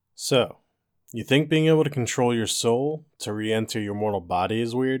So, you think being able to control your soul to re-enter your mortal body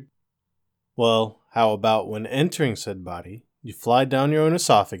is weird? Well, how about when entering said body, you fly down your own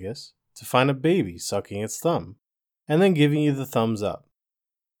esophagus to find a baby sucking its thumb, and then giving you the thumbs up,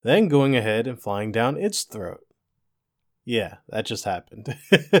 then going ahead and flying down its throat. Yeah, that just happened.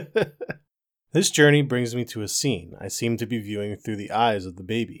 This journey brings me to a scene I seem to be viewing through the eyes of the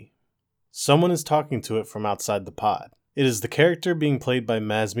baby. Someone is talking to it from outside the pod. It is the character being played by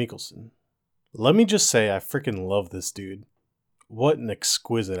Mads Mikkelsen. Let me just say I freaking love this dude. What an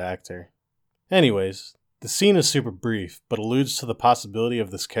exquisite actor. Anyways, the scene is super brief, but alludes to the possibility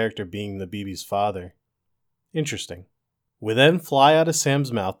of this character being the baby's father. Interesting. We then fly out of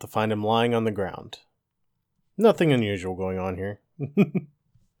Sam's mouth to find him lying on the ground. Nothing unusual going on here.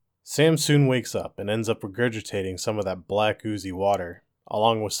 Sam soon wakes up and ends up regurgitating some of that black oozy water,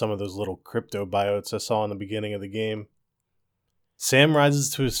 along with some of those little cryptobiotes I saw in the beginning of the game. Sam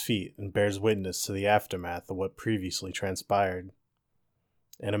rises to his feet and bears witness to the aftermath of what previously transpired.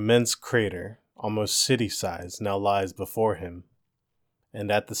 An immense crater, almost city-sized, now lies before him,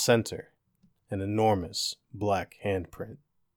 and at the center, an enormous black handprint.